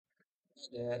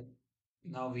Uh,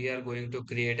 Now we are going to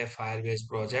create a Firebase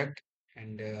project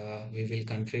and we will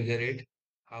configure it.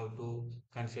 How to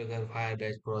configure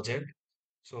Firebase project.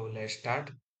 So let's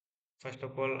start. First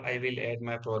of all, I will add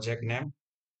my project name.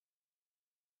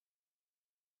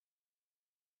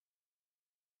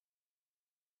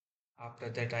 After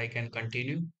that, I can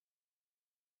continue.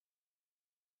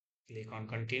 Click on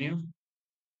continue.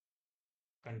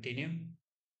 Continue.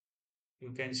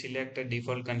 You can select a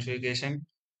default configuration.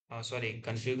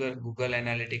 Configure Google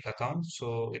Analytics account.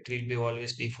 So it will be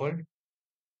always default.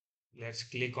 Let's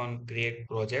click on create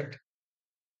project.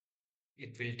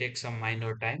 It will take some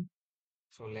minor time.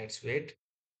 So let's wait.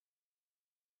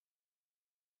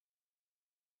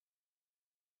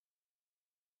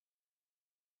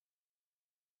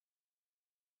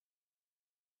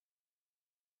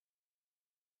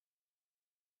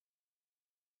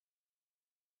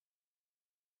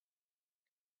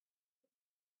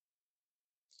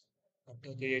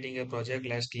 After creating a project,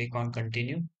 let's click on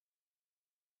continue.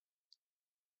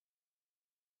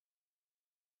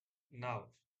 Now,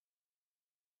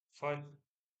 first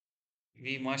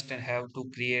we must have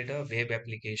to create a web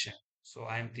application. So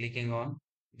I'm clicking on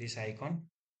this icon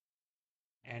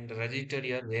and register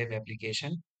your web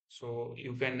application. So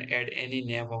you can add any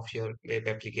name of your web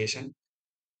application.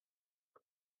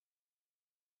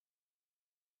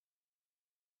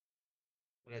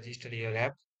 Register your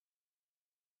app.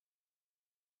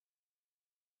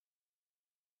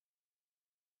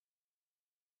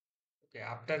 Okay,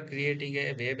 after creating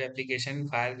a web application,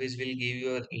 Firebase will give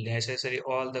you necessary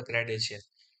all the credentials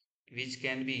which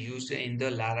can be used in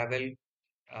the Laravel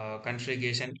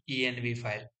configuration env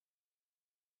file,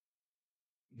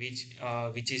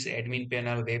 which is admin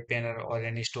panel, web panel, or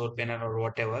any store panel or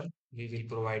whatever we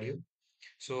will provide you.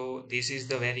 So this is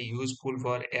the very useful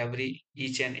for every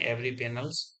each and every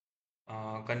panel's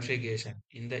configuration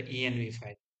in the env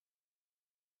file.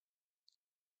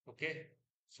 Okay,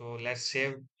 so let's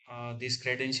save this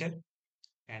credential,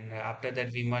 and after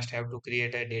that we must have to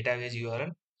create a database URL,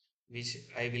 which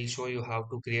I will show you how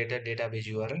to create a database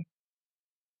URL.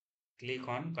 Click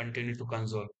on continue to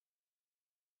console.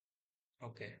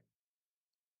 Okay,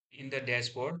 in the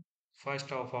dashboard,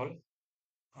 first of all,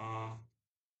 uh,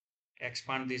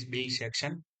 expand this big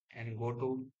section and go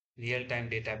to real-time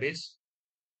database.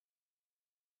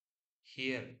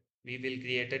 Here we will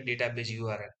create a database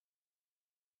URL.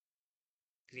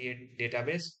 Create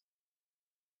database.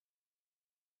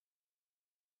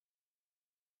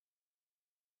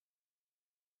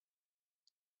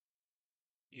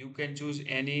 You can choose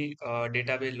any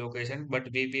database location, but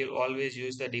we will always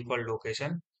use the default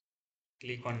location.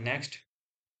 Click on next.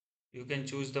 You can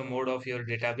choose the mode of your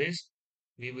database.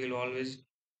 We will always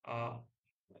uh,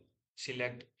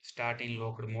 select start in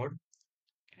local mode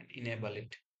and enable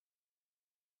it.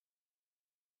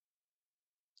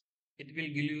 It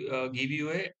will give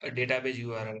you a database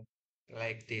URL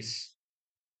like this.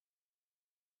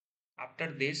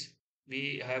 After this,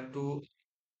 we have to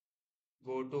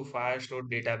go to Firestore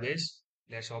database.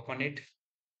 Let's open it.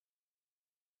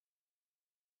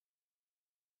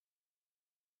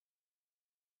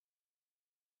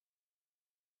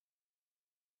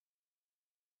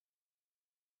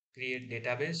 Create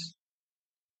database.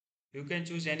 You can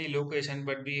choose any location,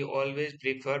 but we always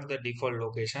prefer the default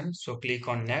location. So click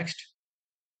on next.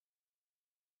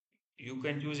 You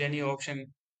can choose any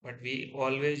option, but we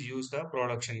always use the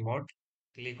production mode.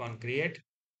 Click on create.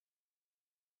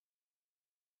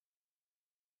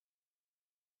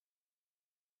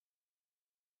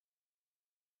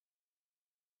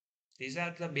 These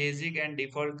are the basic and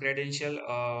default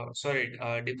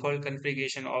default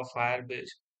configuration of Firebase.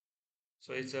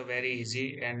 So it's a very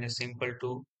easy and simple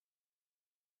to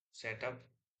set up.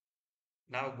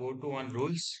 Now go to on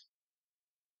rules.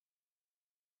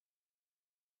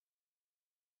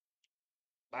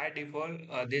 By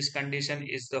default, this condition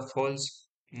is the false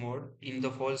mode in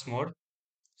the false mode.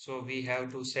 So we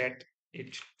have to set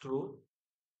it true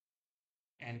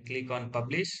and click on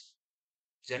publish.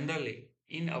 Generally,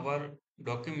 in our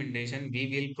documentation, we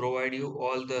will provide you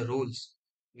all the rules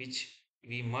which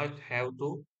we must have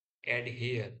to add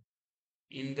here.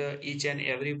 In the each and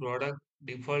every product,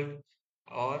 default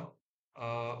or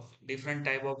different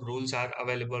type of rules are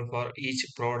available for each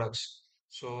products.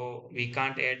 So we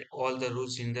can't add all the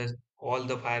rules in the all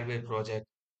the Firebase project.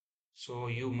 So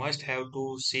you must have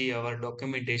to see our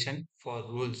documentation for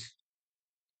rules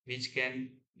which can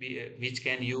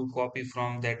you copy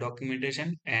from that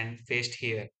documentation and paste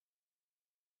here.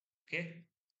 Okay.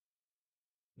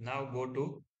 Now go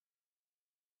to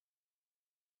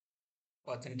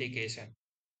authentication.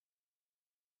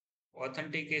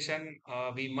 Authentication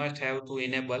we must have to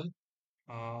enable.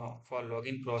 for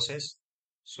login process.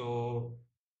 So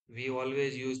we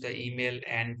always use the email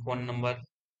and phone number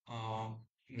uh,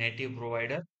 native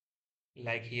provider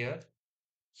like here.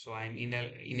 So I'm in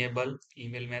enable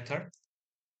email method.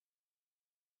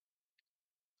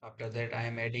 After that, I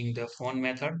am adding the phone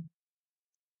method.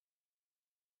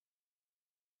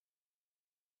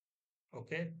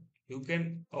 Okay. You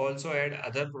can also add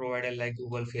other provider like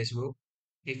Google, Facebook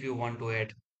if you want to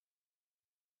add.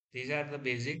 These are the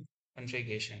basic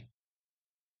configuration.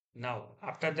 Now,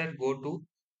 after that, go to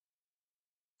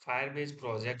Firebase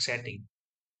project setting.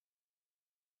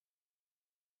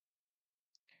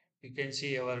 You can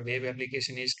see our web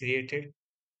application is created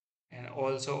and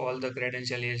also all the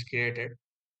credential is created.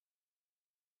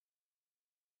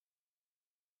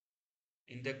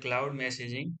 In the cloud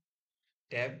messaging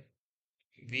tab,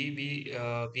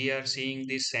 we are seeing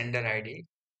this sender ID.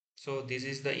 So this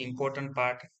is the important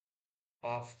part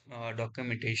of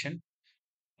documentation.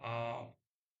 Uh,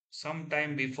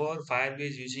 Sometime before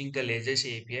Firebase using the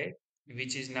legacy API,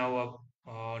 which is now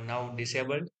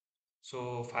disabled.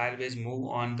 So Firebase move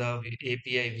on the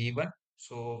API V1.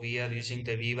 So we are using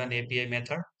the V1 API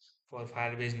method for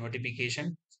Firebase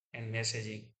notification and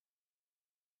messaging.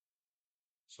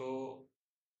 So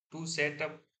to set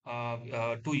up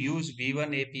to use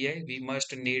V1 API, we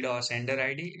must need a sender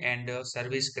ID and a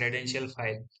service credential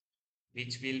file,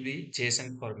 which will be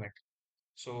JSON format.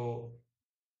 So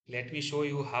let me show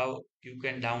you how you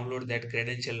can download that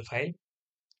credential file.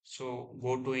 So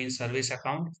go to in service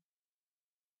account.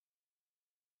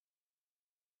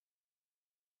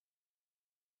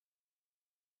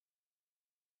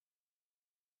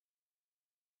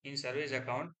 In service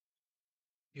account,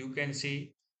 you can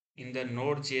see in the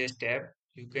Node.js tab,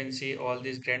 you can see all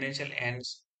these credential and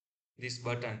this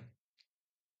button.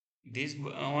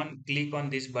 Click on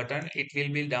this button, it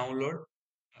will be download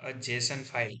a JSON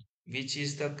file, which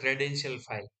is the credential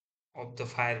file of the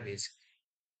Firebase,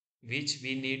 which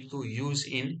we need to use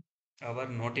in our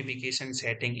notification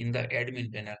setting in the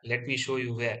admin panel. Let me show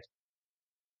you where.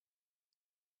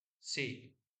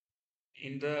 See,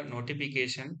 in the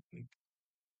notification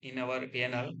in our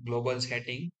panel global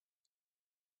setting,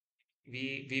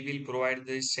 we will provide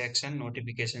this section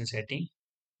notification setting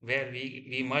where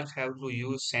we must have to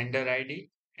use sender ID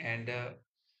and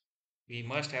we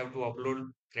must have to upload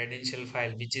credential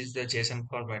file which is the JSON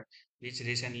format which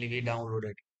recently we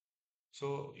downloaded.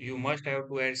 So you must have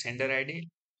to add sender ID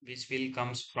which will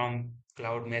comes from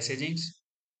cloud messagings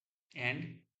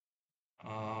and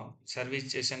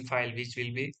service JSON file which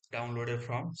will be downloaded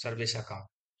from service account.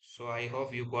 So I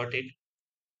hope you got it.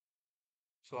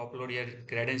 So upload your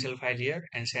credential file here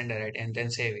and sender it and then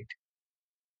save it.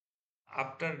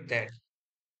 After that,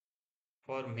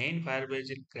 for main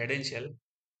Firebase credential,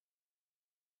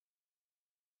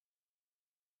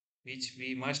 which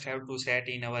we must have to set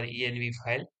in our env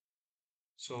file.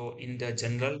 So in the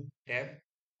general tab,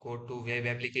 go to web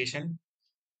application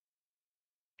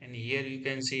and here you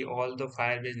can see all the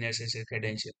Firebase necessary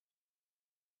credential.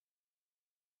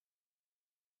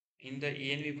 In the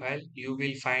env file, you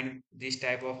will find this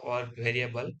type of all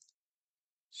variable.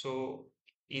 So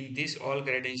in this all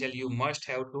credential, you must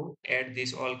have to add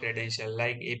this all credential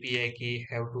like API key,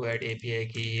 have to add API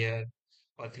key here,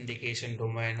 authentication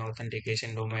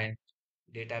domain,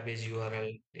 database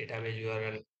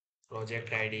URL,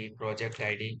 project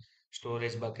ID,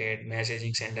 storage bucket,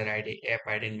 messaging sender ID, app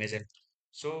ID, and message.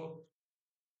 So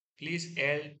please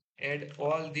add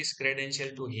all this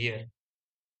credential to here.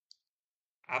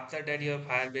 After that, your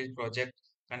Firebase project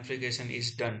configuration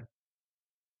is done.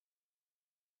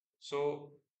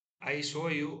 So I show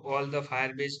you all the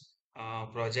Firebase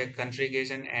project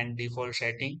configuration and default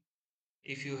setting.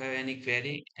 If you have any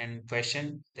query and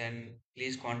question, then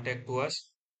please contact to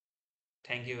us.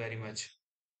 Thank you very much.